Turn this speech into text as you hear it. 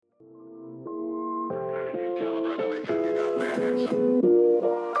Hey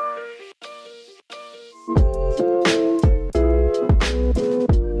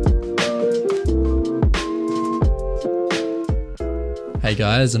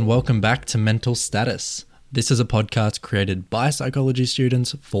guys, and welcome back to Mental Status. This is a podcast created by psychology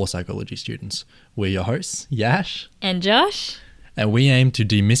students for psychology students. We're your hosts, Yash and Josh, and we aim to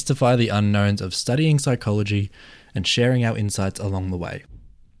demystify the unknowns of studying psychology and sharing our insights along the way.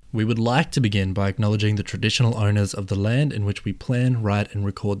 We would like to begin by acknowledging the traditional owners of the land in which we plan, write, and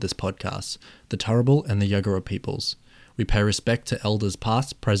record this podcast, the Turrbal and the Yagara peoples. We pay respect to elders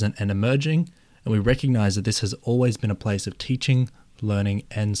past, present, and emerging, and we recognise that this has always been a place of teaching, learning,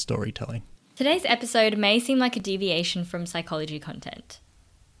 and storytelling. Today's episode may seem like a deviation from psychology content.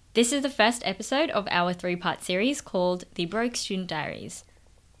 This is the first episode of our 3-part series called The Broke Student Diaries.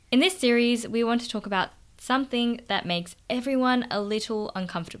 In this series, we want to talk about something that makes everyone a little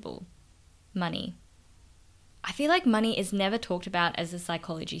uncomfortable: money. I feel like money is never talked about as a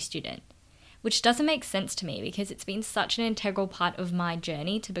psychology student, which doesn't make sense to me because it's been such an integral part of my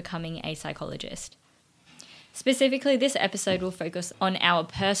journey to becoming a psychologist. Specifically, this episode will focus on our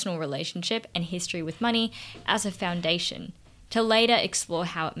personal relationship and history with money as a foundation, to later explore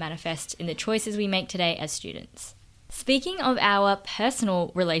how it manifests in the choices we make today as students. Speaking of our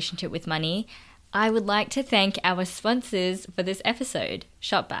personal relationship with money, I would like to thank our sponsors for this episode,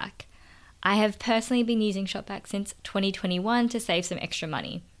 Shopback. I have personally been using Shopback since 2021 to save some extra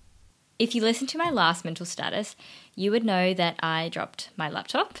money. If you listened to my last Mental Status, you would know that I dropped my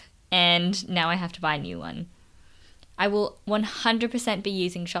laptop and now I have to buy a new one. I will 100% be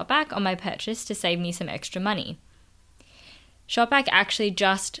using Shopback on my purchase to save me some extra money. Shopback actually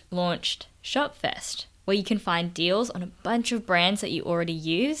just launched ShopFest, where you can find deals on a bunch of brands that you already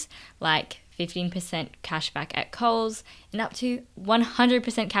use, like 15% cashback at Coles and up to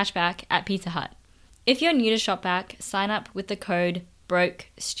 100% cashback at Pizza Hut. If you're new to Shopback, sign up with the code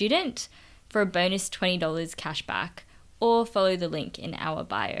BROKESTUDENT for a bonus $20 cashback, or follow the link in our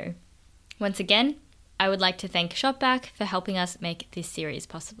bio. Once again, I would like to thank Shopback for helping us make this series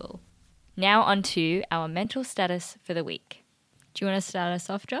possible. Now on to our mental status for the week. Do you want to start us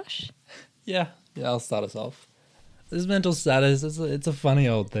off, Josh? Yeah, I'll start us off. This mental status, it's a funny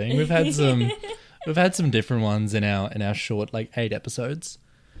old thing. We've had some different ones in our short 8 episodes.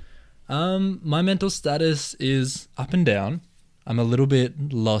 My mental status is up and down. I'm a little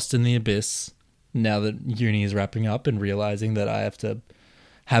bit lost in the abyss now that uni is wrapping up and realizing that I have to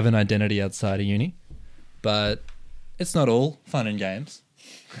have an identity outside of uni. But it's not all fun and games.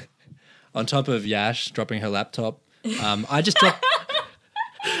 On top of Yash dropping her laptop, I just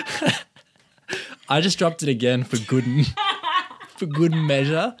dropped it again for good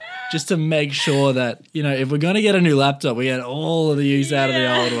measure, just to make sure that, if we're going to get a new laptop, we get all of the use out of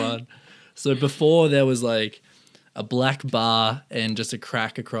the old one. So before there was a black bar and just a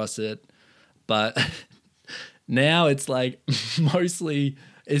crack across it, but now it's mostly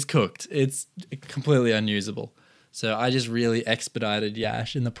is cooked. It's completely unusable. So I just really expedited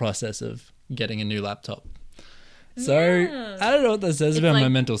Yash in the process of getting a new laptop. So yeah. I don't know what that says about my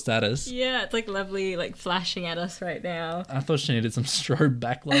mental status. Yeah, it's lovely, flashing at us right now. I thought she needed some strobe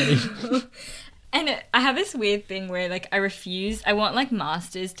backlighting. And I have this weird thing where I want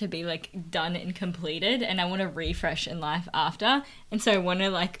masters to be done and completed, and I want to refresh in life after. And so I want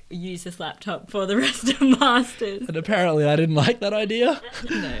to use this laptop for the rest of masters. And apparently I didn't like that idea.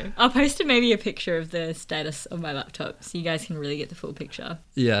 No. I'll post maybe a picture of the status of my laptop so you guys can really get the full picture.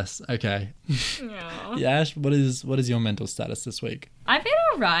 Yes, okay. Yash, what is your mental status this week? I've been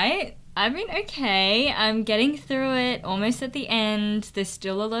alright. I've been okay. I'm getting through it, almost at the end. There's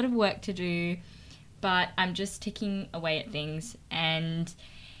still a lot of work to do, but I'm just ticking away at things, and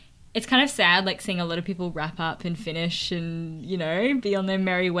it's kind of sad seeing a lot of people wrap up and finish and, be on their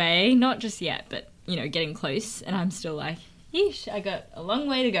merry way. Not just yet, but, getting close, and I'm still yeesh, I got a long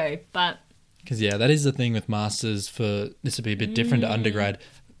way to go, but... Because, that is the thing with masters. This would be a bit different to undergrad.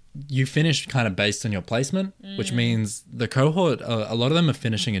 You finish kind of based on your placement, which means the cohort, a lot of them are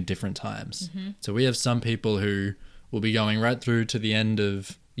finishing at different times. Mm-hmm. So we have some people who will be going right through to the end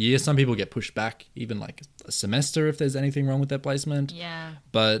of year. Some people get pushed back even a semester if there's anything wrong with their placement. Yeah.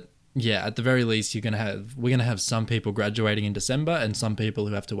 But yeah, at the very least, we're gonna have some people graduating in December and some people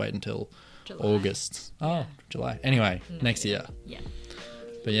who have to wait until July. August. Oh, July. Anyway, next year. Yeah.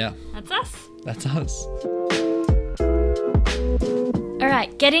 But yeah. That's us. All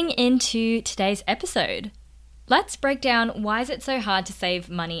right, getting into today's episode. Let's break down why is it so hard to save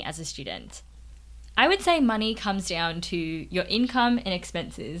money as a student. I would say money comes down to your income and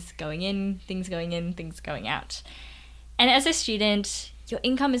expenses going in, things going out. And as a student, your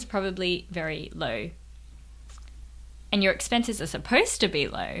income is probably very low. and your expenses are supposed to be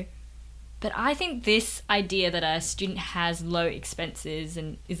low. But I think this idea that a student has low expenses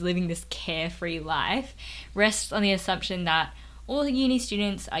and is living this carefree life rests on the assumption that all uni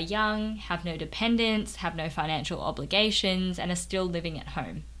students are young, have no dependents, have no financial obligations, and are still living at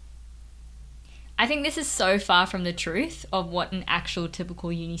home. I think this is so far from the truth of what an actual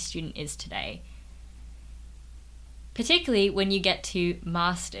typical uni student is today. Particularly when you get to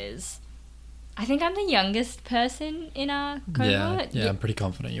masters. I think I'm the youngest person in our cohort. Yeah, I'm pretty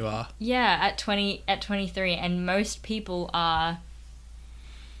confident you are. Yeah, at 23, and most people are,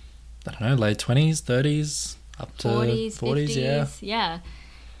 I don't know, late 20s, 30s, up to 40s, 40s, yeah.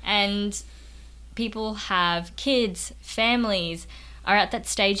 And people have kids, families, are at that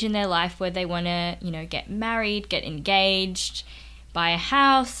stage in their life where they want to, get married, get engaged, buy a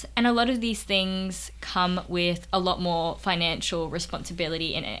house, and a lot of these things come with a lot more financial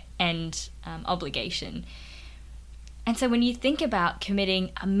responsibility and obligation. And so when you think about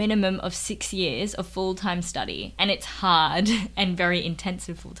committing a minimum of 6 years of full-time study, and it's hard and very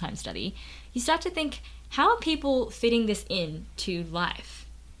intensive full-time study, you start to think, how are people fitting this in to life?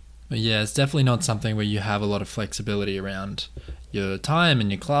 Yeah, it's definitely not something where you have a lot of flexibility around your time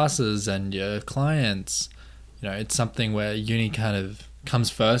and your classes and your clients. It's something where uni kind of comes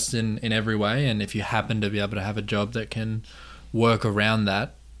first in every way, and if you happen to be able to have a job that can work around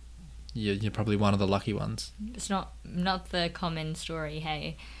that, you're probably one of the lucky ones. It's not the common story,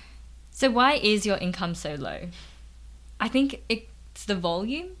 hey. So why is your income so low? I think it's the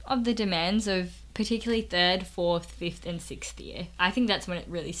volume of the demands of particularly 3rd, 4th, 5th and 6th year. I think that's when it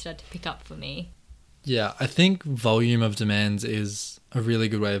really started to pick up for me. Yeah, I think volume of demands is a really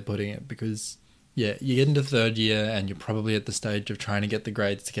good way of putting it, because you get into 3rd year and you're probably at the stage of trying to get the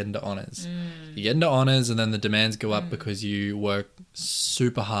grades to get into honours. You get into honours and then the demands go up because you work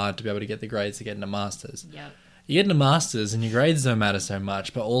super hard to be able to get the grades to get into masters. Yep. You get into masters and your grades don't matter so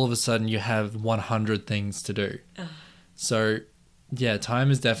much, but all of a sudden you have 100 things to do. Ugh. So, yeah,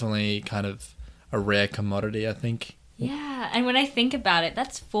 time is definitely kind of a rare commodity, I think. Yeah, and when I think about it,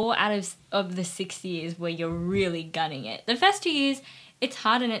 that's 4 out of the 6 years where you're really gunning it. The first 2 years, it's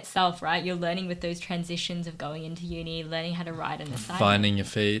hard in itself, right? You're learning with those transitions of going into uni, learning how to write an assignment. Finding your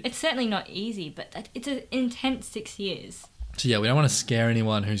feet. It's certainly not easy, but it's an intense 6 years. So yeah, we don't want to scare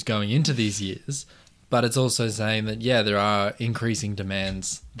anyone who's going into these years, but it's also saying that, yeah, there are increasing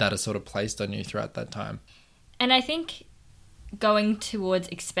demands that are sort of placed on you throughout that time. And I think going towards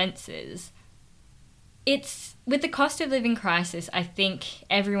expenses, it's with the cost of living crisis, I think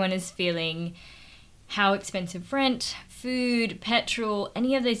everyone is feeling how expensive rent, food, petrol,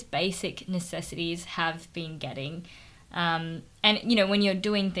 any of those basic necessities have been getting. And, when you're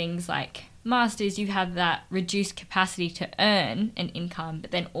doing things like masters, you have that reduced capacity to earn an income,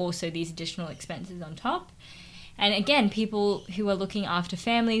 but then also these additional expenses on top. And again, people who are looking after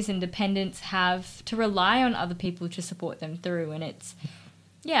families and dependents have to rely on other people to support them through. And it's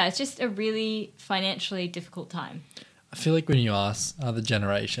just a really financially difficult time. I feel like when you ask other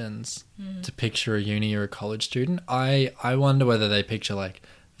generations to picture a uni or a college student, I wonder whether they picture like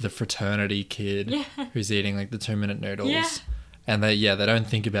the fraternity kid who's eating like the 2-minute noodles. Yeah. And they don't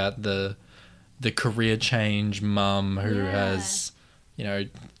think about the career change mum who has,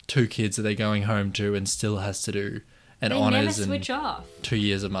 2 kids that they're going home to and still has to do an honours and switch off. 2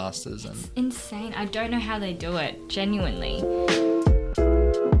 years of masters. It's insane. I don't know how they do it, genuinely.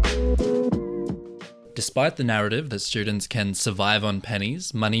 Despite the narrative that students can survive on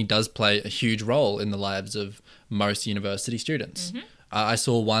pennies, money does play a huge role in the lives of most university students. I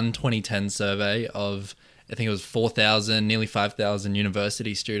saw one 2010 survey of, I think it was 4,000, nearly 5,000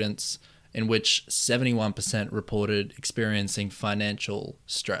 university students, in which 71% reported experiencing financial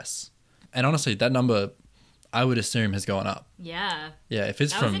stress. And honestly, that number, I would assume, has gone up. Yeah. Yeah, if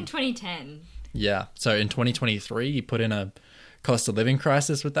it's that was in 2010. Yeah, so in 2023, you put in a cost of living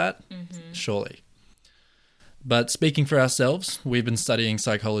crisis with that? Surely. But speaking for ourselves, we've been studying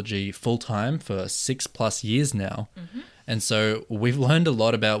psychology full-time for 6+ years now. And so we've learned a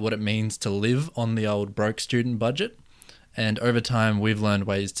lot about what it means to live on the old broke student budget. And over time, we've learned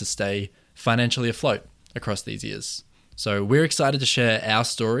ways to stay financially afloat across these years. So we're excited to share our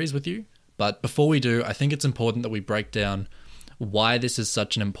stories with you. But before we do, I think it's important that we break down why this is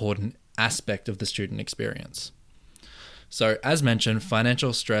such an important aspect of the student experience. So, as mentioned,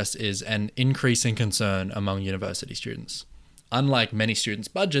 financial stress is an increasing concern among university students. Unlike many students'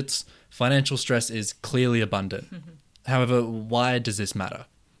 budgets, financial stress is clearly abundant. However, why does this matter?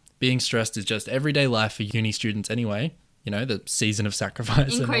 Being stressed is just everyday life for uni students anyway. The season of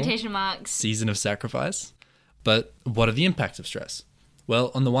sacrifice. In quotation marks. Season of sacrifice. But what are the impacts of stress?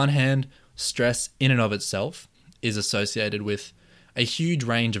 Well, on the one hand, stress in and of itself is associated with a huge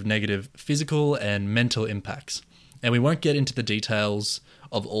range of negative physical and mental impacts. And we won't get into the details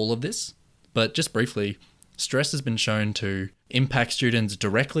of all of this, but just briefly, stress has been shown to impact students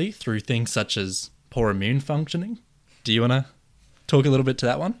directly through things such as poor immune functioning. Do you want to talk a little bit to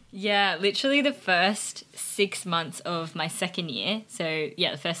that one? Yeah, literally the first 6 months of my second year, so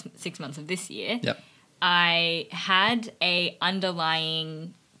yeah, the first 6 months of this year, Yep. I had a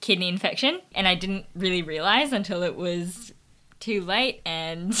underlying kidney infection, and I didn't really realise until it was too late,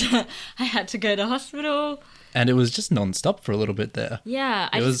 and I had to go to hospital. And it was just non-stop for a little bit there. Yeah,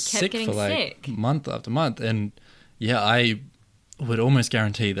 I It was just kept sick getting for like sick. month after month. And yeah, I would almost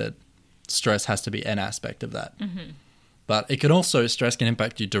guarantee that stress has to be an aspect of that. Mm-hmm. But it can also, stress can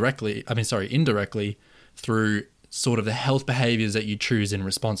impact you indirectly through sort of the health behaviors that you choose in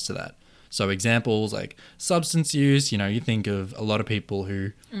response to that. So examples like substance use, you think of a lot of people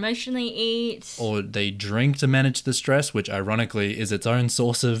who Emotionally eat. or they drink to manage the stress, which ironically is its own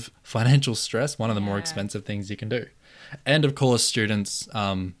source of financial stress, one of the more Yeah. expensive things you can do. And of course, students'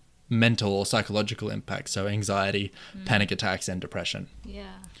 mental or psychological impacts, so anxiety, panic attacks, and depression.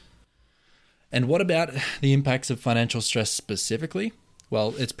 Yeah. And what about the impacts of financial stress specifically?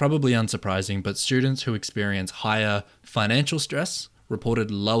 Well, it's probably unsurprising, but students who experience higher financial stress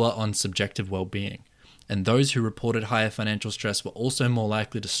reported lower on subjective well-being. And those who reported higher financial stress were also more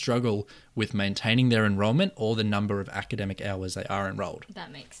likely to struggle with maintaining their enrollment or the number of academic hours they are enrolled.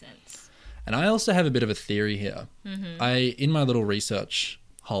 That makes sense. And I also have a bit of a theory here. In my little research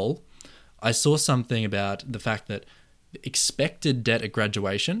hole, I saw something about the fact that expected debt at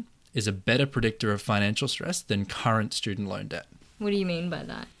graduation is a better predictor of financial stress than current student loan debt. What do you mean by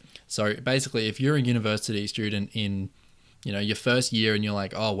that? So basically, if you're a university student in your first year and you're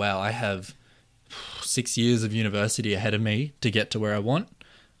like, oh, wow, I have 6 years of university ahead of me to get to where I want.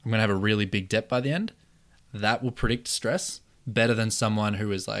 I'm going to have a really big debt by the end. That will predict stress better than someone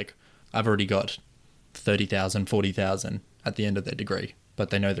who is like, I've already got 30,000, 40,000 at the end of their degree, but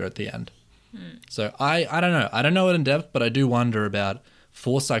they know they're at the end. So I don't know. I don't know it in depth, but I do wonder about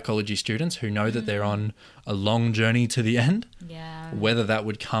for psychology students who know that they're on a long journey to the end, whether that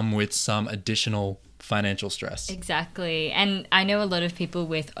would come with some additional financial stress. Exactly. And I know a lot of people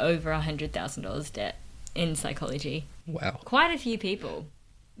with over $100,000 debt in psychology. Wow. Quite a few people.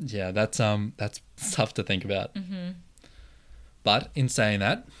 Yeah, that's tough to think about. But in saying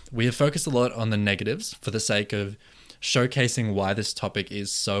that, we have focused a lot on the negatives for the sake of showcasing why this topic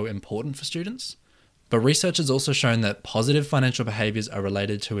is so important for students. But research has also shown that positive financial behaviors are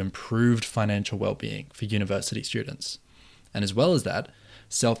related to improved financial well-being for university students. And as well as that,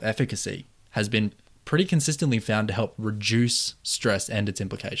 self-efficacy has been pretty consistently found to help reduce stress and its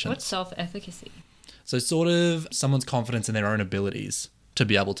implications. What's self-efficacy? So sort of someone's confidence in their own abilities to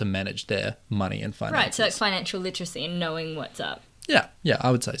be able to manage their money and finances. Right, so like financial literacy and knowing what's up. Yeah,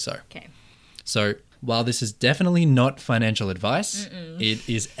 I would say so. Okay. So while this is definitely not financial advice, it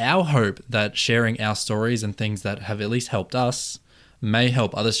is our hope that sharing our stories and things that have at least helped us may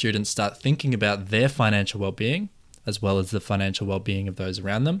help other students start thinking about their financial well-being, as well as the financial well-being of those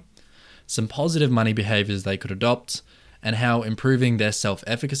around them, some positive money behaviors they could adopt, and how improving their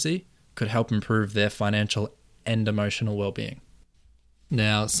self-efficacy could help improve their financial and emotional well-being.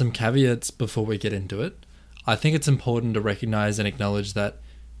 Now, some caveats before we get into it. I think it's important to recognize and acknowledge that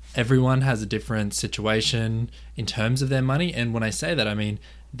everyone has a different situation in terms of their money. And when I say that, I mean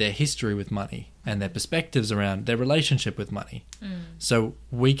their history with money and their perspectives around their relationship with money. So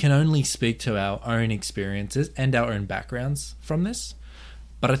we can only speak to our own experiences and our own backgrounds from this.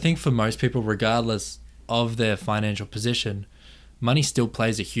 But I think for most people, regardless of their financial position, money still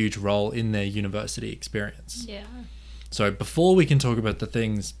plays a huge role in their university experience. Yeah. So before we can talk about the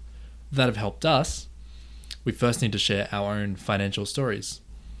things that have helped us, we first need to share our own financial stories.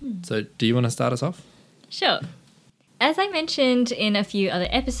 So do you want to start us off? Sure. As I mentioned in a few other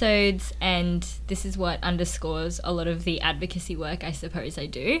episodes, and this is what underscores a lot of the advocacy work I suppose I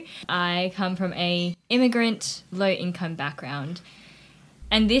do, I come from a immigrant, low-income background.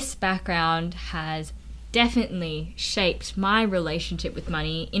 And this background has definitely shaped my relationship with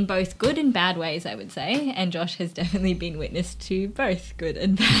money in both good and bad ways, I would say. And Josh has definitely been witness to both good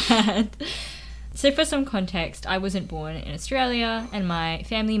and bad. So for some context, I wasn't born in Australia and my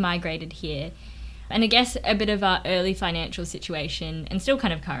family migrated here. And I guess a bit of our early financial situation, and still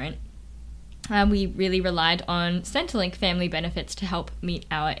kind of current, we really relied on Centrelink family benefits to help meet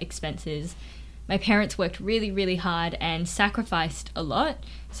our expenses. My parents worked really, really hard and sacrificed a lot,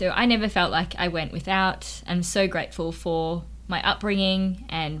 so I never felt like I went without. I'm so grateful for my upbringing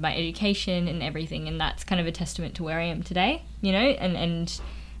and my education and everything, and that's kind of a testament to where I am today, you know, and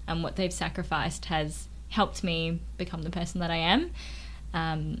what they've sacrificed has helped me become the person that I am.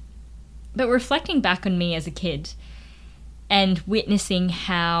 But reflecting back on me as a kid and witnessing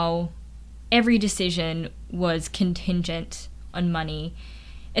how every decision was contingent on money,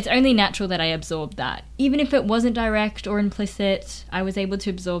 it's only natural that I absorbed that. Even if it wasn't direct or implicit, I was able to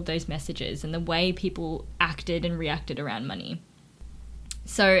absorb those messages and the way people acted and reacted around money.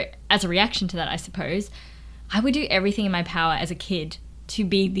 So as a reaction to that, I suppose, I would do everything in my power as a kid to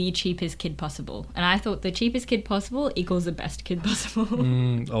be the cheapest kid possible. And I thought the cheapest kid possible equals the best kid possible.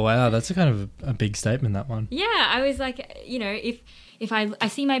 Oh, wow. That's a kind of a big statement, that one. Yeah, I was like, you know, if I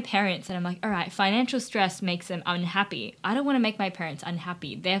see my parents and I'm like, all right, financial stress makes them unhappy. I don't want to make my parents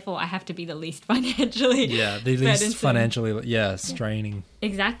unhappy. Therefore, I have to be the least financially the least financially, straining.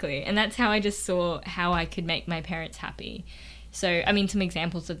 Exactly. And that's how I just saw how I could make my parents happy. So, I mean, some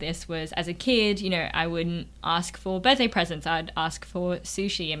examples of this was, as a kid, you know, I wouldn't ask for birthday presents. I'd ask for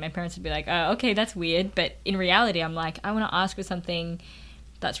sushi, and my parents would be like, oh, okay, that's weird. But in reality, I'm like, I want to ask for something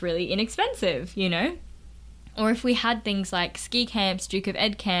that's really inexpensive, you know? Or if we had things like ski camps, Duke of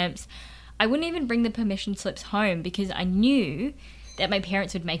Ed camps, I wouldn't even bring the permission slips home because I knew that my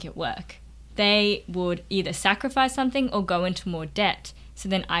parents would make it work. They would either sacrifice something or go into more debt so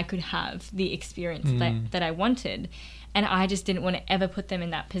then I could have the experience that I wanted. And I just didn't want to ever put them in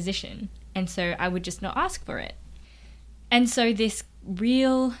that position. And so I would just not ask for it. And so this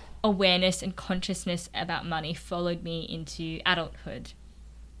real awareness and consciousness about money followed me into adulthood.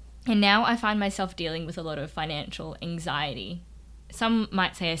 And now I find myself dealing with a lot of financial anxiety. Some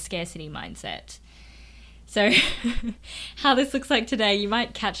might say a scarcity mindset. So how this looks like today, you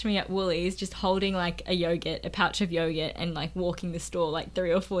might catch me at Woolies just holding like a pouch of yogurt and like walking the store like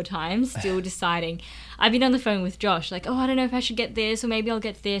 3 or 4 times, still deciding. I've been on the phone with Josh like, oh, I don't know if I should get this, or maybe I'll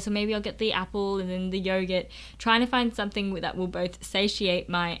get this, or maybe I'll get the apple and then the yogurt, trying to find something that will both satiate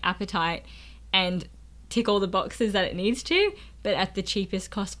my appetite and tick all the boxes that it needs to, but at the cheapest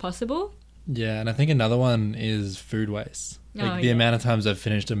cost possible. Yeah, and I think another one is food waste. Like the amount of times I've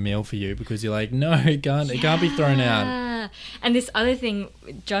finished a meal for you because you're like, no, it can't be thrown out. And this other thing,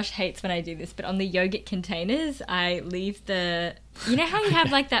 Josh hates when I do this, but on the yogurt containers, I leave you know how you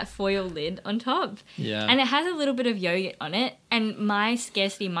have like that foil lid on top? Yeah. And it has a little bit of yogurt on it, and my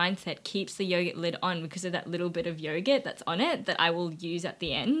scarcity mindset keeps the yogurt lid on because of that little bit of yogurt that's on it that I will use at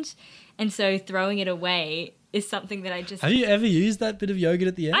the end. And so throwing it away is something that I just... Have you ever used that bit of yogurt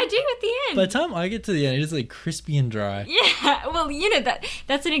at the end? I do at the end. By the time I get to the end, it is like crispy and dry. Yeah, well, you know,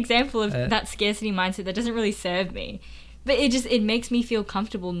 that's an example of that scarcity mindset that doesn't really serve me. But it makes me feel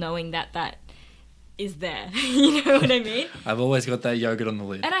comfortable knowing that is there. You know what I mean? I've always got that yogurt on the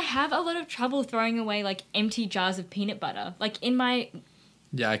lid. And I have a lot of trouble throwing away like empty jars of peanut butter. Like in my...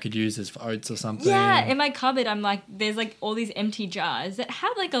 Yeah, I could use this for oats or something. Yeah, in my cupboard, I'm like, there's like all these empty jars that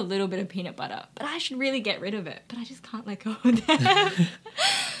have like a little bit of peanut butter, but I should really get rid of it. But I just can't let go of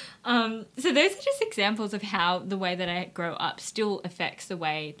them. So those are just examples of how the way that I grow up still affects the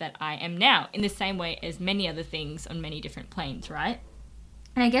way that I am now, in the same way as many other things on many different planes, right?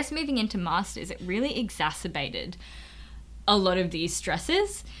 And I guess moving into masters, it really exacerbated a lot of these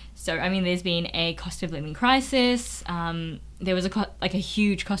stresses. So, I mean, there's been a cost of living crisis. There was a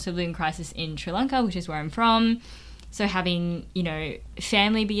huge cost of living crisis in Sri Lanka, which is where I'm from. So having, you know,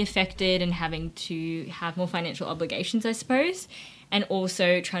 family be affected and having to have more financial obligations, I suppose. And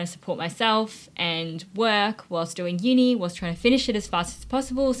also trying to support myself and work whilst doing uni, whilst trying to finish it as fast as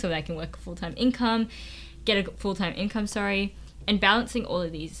possible so that I can work a full-time income, and balancing all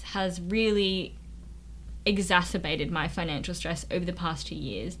of these has really exacerbated my financial stress over the past 2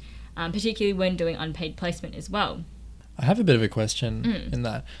 years, particularly when doing unpaid placement as well. I have a bit of a question in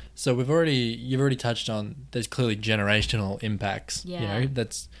that. So you've already touched on there's clearly generational impacts, you know,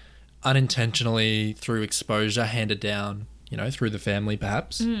 that's unintentionally through exposure handed down, you know, through the family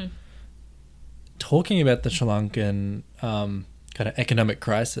perhaps. Talking about the Sri Lankan kind of economic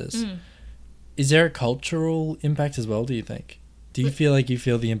crisis, is there a cultural impact as well, do you think? Do you feel like you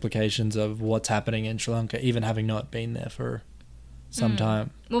feel the implications of what's happening in Sri Lanka, even having not been there for some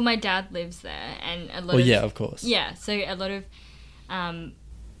time? Well, my dad lives there, and a lot of course. Yeah, so a lot of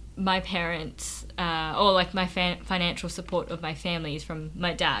my parents, or like my financial support of my family is from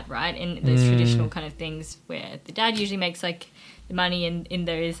my dad, right? And those traditional kind of things where the dad usually makes like the money in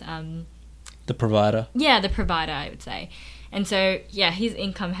those... the provider. Yeah, the provider, I would say. And so, yeah, his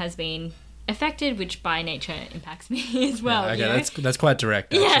income has been affected, which by nature impacts me as well. Yeah, okay, you know? that's quite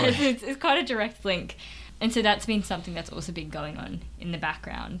direct, actually. Yeah, it's quite a direct link. And so that's been something that's also been going on in the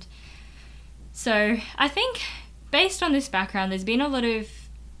background. So I think based on this background, there's been a lot of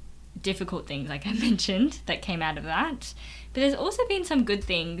difficult things, like I mentioned, that came out of that. But there's also been some good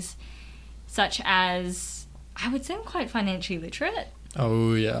things. such as, I would say I'm quite financially literate.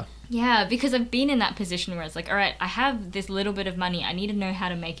 Oh, yeah. Yeah, because I've been in that position where it's like, all right, I have this little bit of money. I need to know how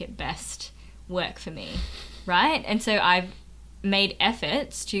to make it best work for me, right? And so I've made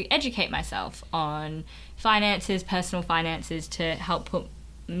efforts to educate myself on finances, personal finances, to help put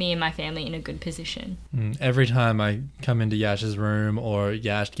me and my family in a good position. Every time I come into Yash's room or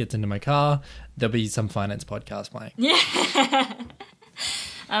Yash gets into my car, there'll be some finance podcast playing. Yeah.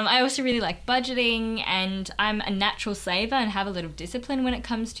 I also really like budgeting, and I'm a natural saver and have a little discipline when it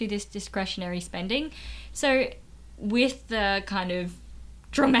comes to this discretionary spending. So with the kind of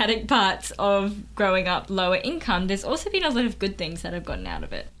dramatic parts of growing up lower income, there's also been a lot of good things that I've gotten out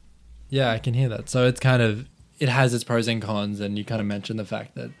of it. Yeah, I can hear that. So it's kind of, it has its pros and cons, and you kind of mentioned the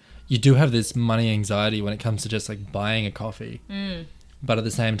fact that you do have this money anxiety when it comes to just like buying a coffee. But at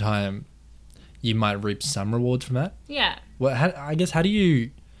the same time, you might reap some rewards from that. Yeah. Well,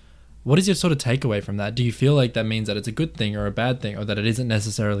 what is your sort of takeaway from that? Do you feel like that means that it's a good thing or a bad thing, or that it isn't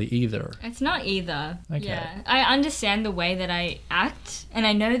necessarily either? It's not either. Okay. Yeah. I understand the way that I act, and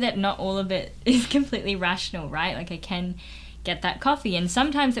I know that not all of it is completely rational, right? Like I can get that coffee, and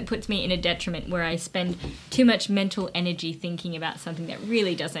sometimes it puts me in a detriment where I spend too much mental energy thinking about something that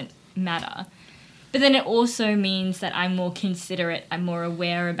really doesn't matter. But then it also means that I'm more considerate, I'm more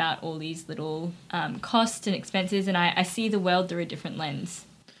aware about all these little costs and expenses, and I see the world through a different lens.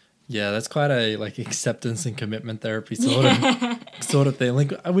 Yeah, that's quite a like acceptance and commitment therapy sort of thing.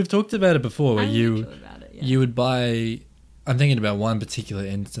 Like we've talked about it before, where you would buy. I'm thinking about one particular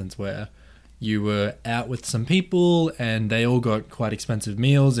instance where you were out with some people and they all got quite expensive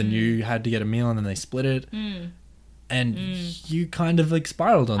meals, and you had to get a meal and then they split it, and you kind of like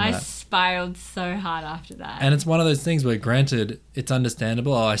spiraled on that. I spiraled so hard after that. And it's one of those things where, granted, it's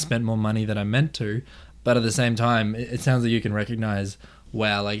understandable. Oh, I spent more money than I meant to, but at the same time, it sounds like you can recognize,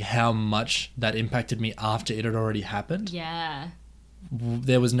 wow, like how much that impacted me after it had already happened. Yeah.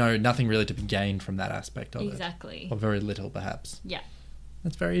 There was nothing really to be gained from that aspect of it. Exactly. Or very little, perhaps. Yeah.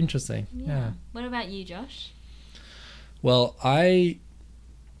 That's very interesting. Yeah. What about you, Josh? Well, I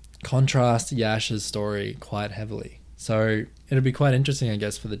contrast Yash's story quite heavily. So it'll be quite interesting, I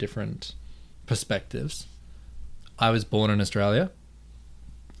guess, for the different perspectives. I was born in Australia.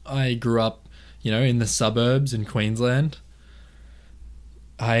 I grew up, in the suburbs in Queensland.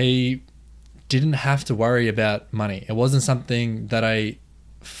 I didn't have to worry about money. It wasn't something that I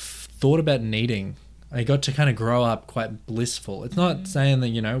thought about needing. I got to kind of grow up quite blissful. It's not saying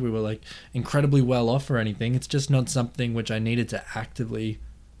that, we were like incredibly well off or anything. It's just not something which I needed to actively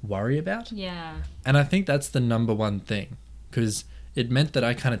worry about. Yeah. And I think that's the number one thing, because it meant that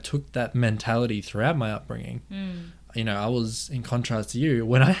I kind of took that mentality throughout my upbringing. I was, in contrast to you,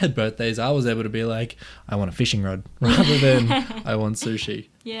 when I had birthdays, I was able to be like, I want a fishing rod rather than I want sushi.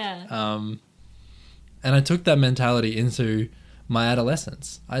 Yeah. And I took that mentality into my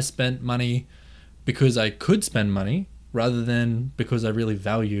adolescence. I spent money because I could spend money rather than because I really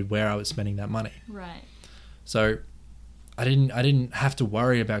valued where I was spending that money. Right. So I didn't have to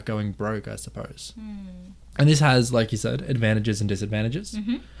worry about going broke, I suppose. And this has, like you said, advantages and disadvantages.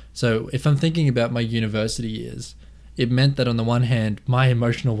 So if I'm thinking about my university years, it meant that on the one hand, my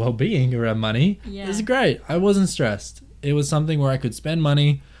emotional well-being around money is great. I wasn't stressed. It was something where I could spend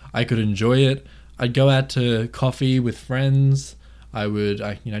money. I could enjoy it. I'd go out to coffee with friends. I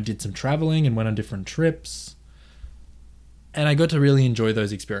did some traveling and went on different trips. And I got to really enjoy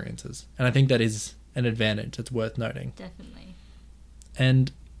those experiences. And I think that is an advantage that's worth noting. Definitely.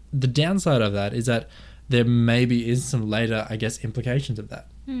 And the downside of that is that there maybe is some later, I guess, implications of that.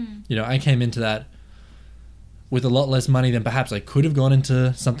 I came into that with a lot less money than perhaps I could have gone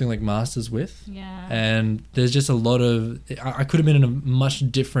into something like Masters with. Yeah. And there's just a lot of... I could have been in a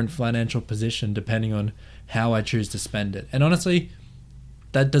much different financial position depending on how I choose to spend it. And honestly,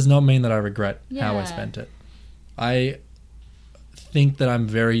 that does not mean that I regret how I spent it. I think that I'm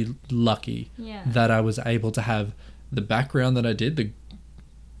very lucky that I was able to have the background that I did,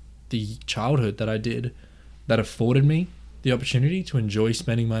 the childhood that I did, that afforded me the opportunity to enjoy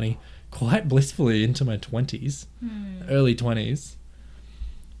spending money quite blissfully into my 20s, early 20s.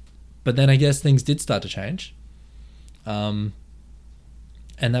 But then I guess things did start to change. And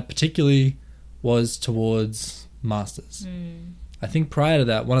that particularly was towards Masters. I think prior to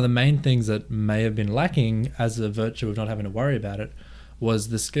that, one of the main things that may have been lacking as a virtue of not having to worry about it was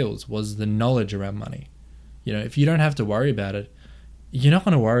the skills, was the knowledge around money. If you don't have to worry about it, you're not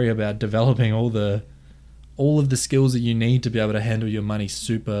going to worry about developing all of the skills that you need to be able to handle your money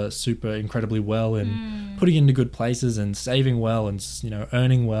super, super incredibly well, and putting it into good places and saving well and,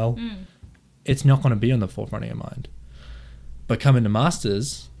 earning well. It's not going to be on the forefront of your mind. But coming to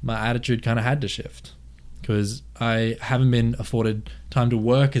masters, my attitude kind of had to shift because I haven't been afforded time to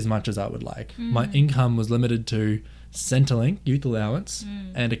work as much as I would like. My income was limited to Centrelink, youth allowance,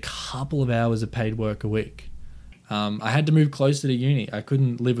 and a couple of hours of paid work a week. I had to move closer to uni. I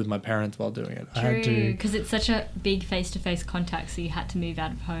couldn't live with my parents while doing it. I had True, to, because it's such a big face-to-face contact, so you had to move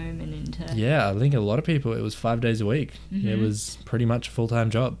out of home and into... yeah, I think a lot of people, it was 5 days a week. It was pretty much a full-time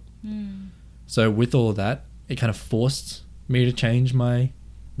job. So with all of that, it kind of forced me to change my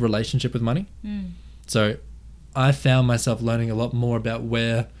relationship with money. So I found myself learning a lot more about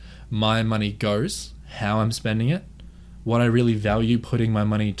where my money goes, how I'm spending it, what I really value putting my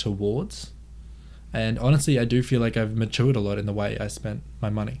money towards. And honestly, I do feel like I've matured a lot in the way I spent my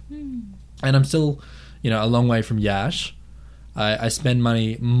money. And I'm still, a long way from Yash. I spend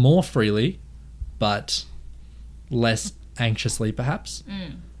money more freely, but less anxiously perhaps.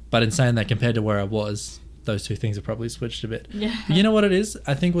 But in saying that, compared to where I was, those two things have probably switched a bit. Yeah. But you know what it is?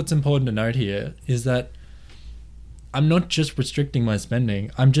 I think what's important to note here is that I'm not just restricting my spending,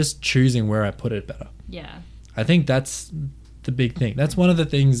 I'm just choosing where I put it better. Yeah. I think that's the big thing. That's one of the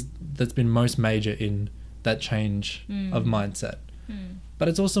things that's been most major in that change of mindset. But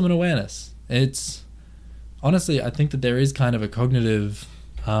it's also an awareness. It's honestly, I think that there is kind of a cognitive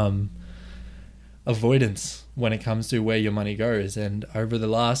avoidance when it comes to where your money goes. And over the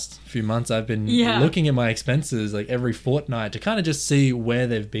last few months, I've been looking at my expenses like every fortnight to kind of just see where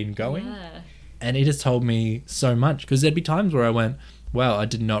they've been going. Yeah. And it has told me so much, because there'd be times where I went, wow, I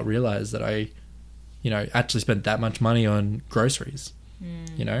did not realize that I actually spent that much money on groceries.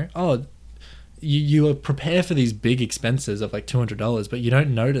 You prepare for these big expenses of like $200, but you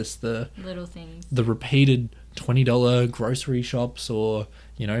don't notice the little things, the repeated $20 grocery shops or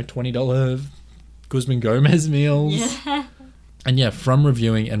 $20 Guzman Gomez meals. Yeah. And from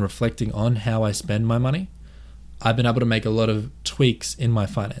reviewing and reflecting on how I spend my money, I've been able to make a lot of tweaks in my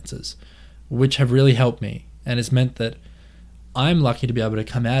finances, which have really helped me. And it's meant that I'm lucky to be able to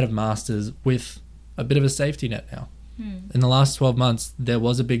come out of masters with a bit of a safety net now. In the last 12 months, there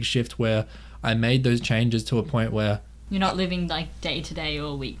was a big shift where I made those changes to a point where you're not living like day to day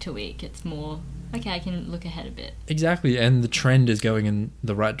or week to week. It's more, okay, I can look ahead a bit. Exactly. And the trend is going in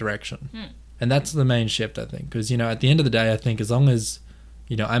the right direction. And that's the main shift, I think. Because, at the end of the day, I think as long as,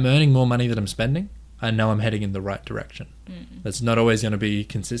 I'm earning more money than I'm spending, I know I'm heading in the right direction. That's not always going to be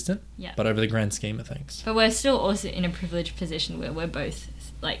consistent, but over the grand scheme of things. But we're still also in a privileged position where we're both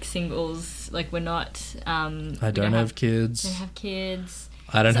like singles, like we're not... I don't have kids. Don't have kids.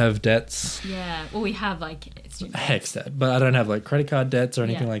 I don't have debts. Yeah. Well, we have like... Hex debt. But I don't have like credit card debts or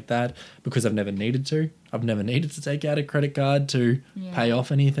anything like that because I've never needed to. I've never needed to take out a credit card to pay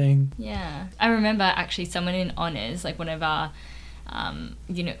off anything. Yeah. I remember actually someone in honours, like one of our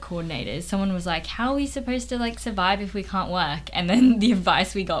unit coordinators, someone was like, how are we supposed to like survive if we can't work? And then the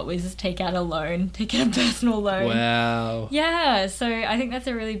advice we got was take out a loan, take out a personal loan. Wow. Yeah. So I think that's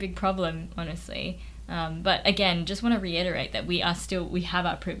a really big problem, honestly. But again, just want to reiterate that we have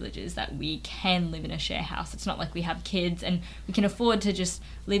our privileges, that we can live in a share house. It's not like we have kids and we can afford to just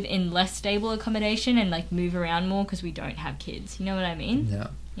live in less stable accommodation and like move around more because we don't have kids. You know what I mean? Yeah.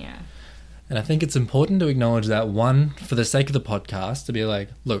 Yeah. And I think it's important to acknowledge that, one, for the sake of the podcast, to be like,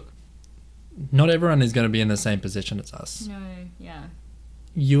 look, not everyone is going to be in the same position as us. No, yeah.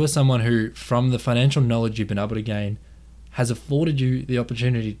 You are someone who, from the financial knowledge you've been able to gain, has afforded you the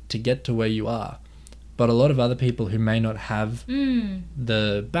opportunity to get to where you are. But a lot of other people who may not have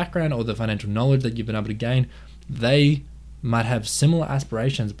the background or the financial knowledge that you've been able to gain, they might have similar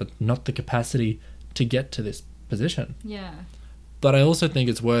aspirations but not the capacity to get to this position. Yeah. But I also think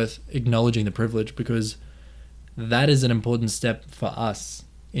it's worth acknowledging the privilege, because that is an important step for us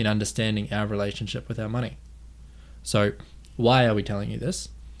in understanding our relationship with our money. So why are we telling you this?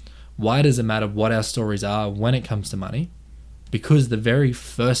 Why does it matter what our stories are when it comes to money? Because the very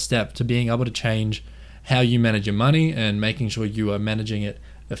first step to being able to change how you manage your money and making sure you are managing it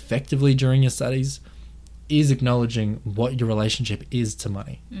effectively during your studies is acknowledging what your relationship is to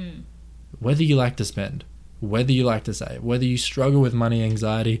money. Whether you like to spend, whether you like to save, whether you struggle with money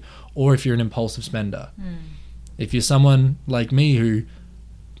anxiety, or if you're an impulsive spender. If you're someone like me who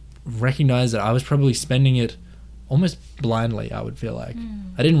recognized that I was probably spending it almost blindly, I would feel like.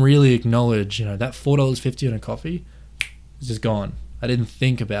 I didn't really acknowledge, that $4.50 on a coffee is just gone. I didn't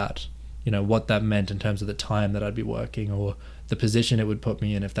think about, what that meant in terms of the time that I'd be working or the position it would put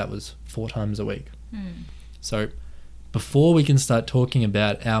me in if that was 4 times a week. So before we can start talking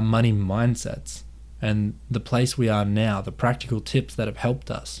about our money mindsets and the place we are now, the practical tips that have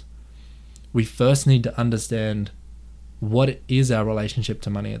helped us, we first need to understand what is our relationship to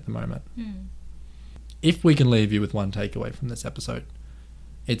money at the moment. if we can leave you with one takeaway from this episode,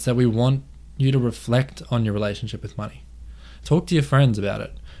 it's that we want you to reflect on your relationship with money. Talk to your friends about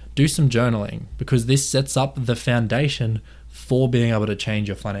it. Do some journaling, because this sets up the foundation for being able to change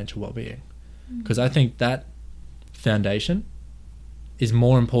your financial well-being. Because I think that foundation is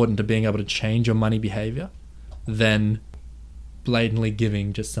more important to being able to change your money behavior than blatantly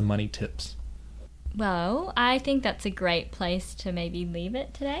giving just some money tips. Well, I think that's a great place to maybe leave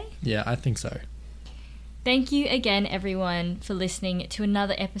it today. Yeah, I think so. Thank you again, everyone, for listening to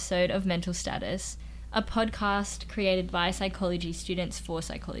another episode of Mental Status, a podcast created by psychology students for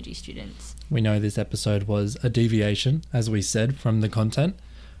psychology students. We know this episode was a deviation, as we said, from the content.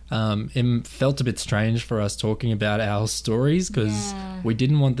 It felt a bit strange for us talking about our stories because we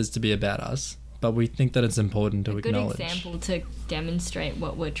didn't want this to be about us, but we think that it's important to acknowledge. A good example to demonstrate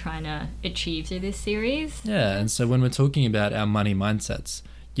what we're trying to achieve through this series. Yeah, and so when we're talking about our money mindsets,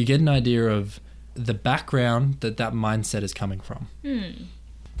 you get an idea of the background that mindset is coming from.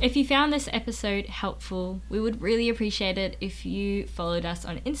 If you found this episode helpful, we would really appreciate it if you followed us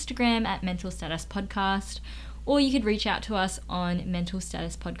on Instagram at Mental Status Podcast, or you could reach out to us on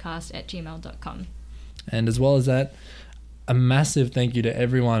mentalstatuspodcast@gmail.com. And as well as that, a massive thank you to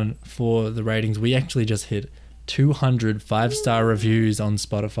everyone for the ratings. We actually just hit 200 5-star reviews on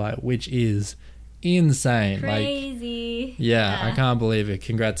Spotify, which is insane. Crazy. I can't believe it.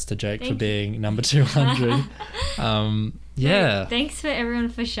 Congrats to Jake for being number 200. Yeah. Thanks for everyone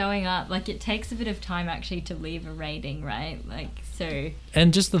for showing up. Like, it takes a bit of time actually to leave a rating, right?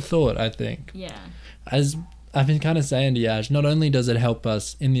 And just the thought, I think. Yeah. As I've been kind of saying to Yash, not only does it help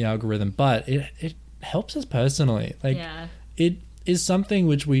us in the algorithm, but it helps us personally. It is something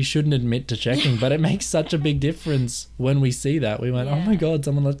which we shouldn't admit to checking, but it makes such a big difference when we see that. We went, oh my God,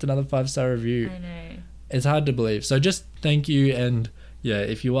 someone left another 5-star review. I know. It's hard to believe. So just thank you. And yeah,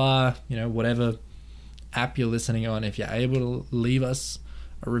 if you are, whatever app you're listening on, if you're able to leave us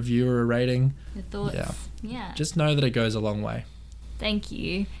a review or a rating, your thoughts. Yeah. Just know that it goes a long way. Thank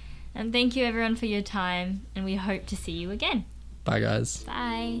you. And thank you everyone for your time, and we hope to see you again. Bye guys.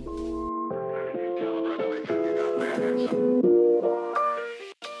 Bye.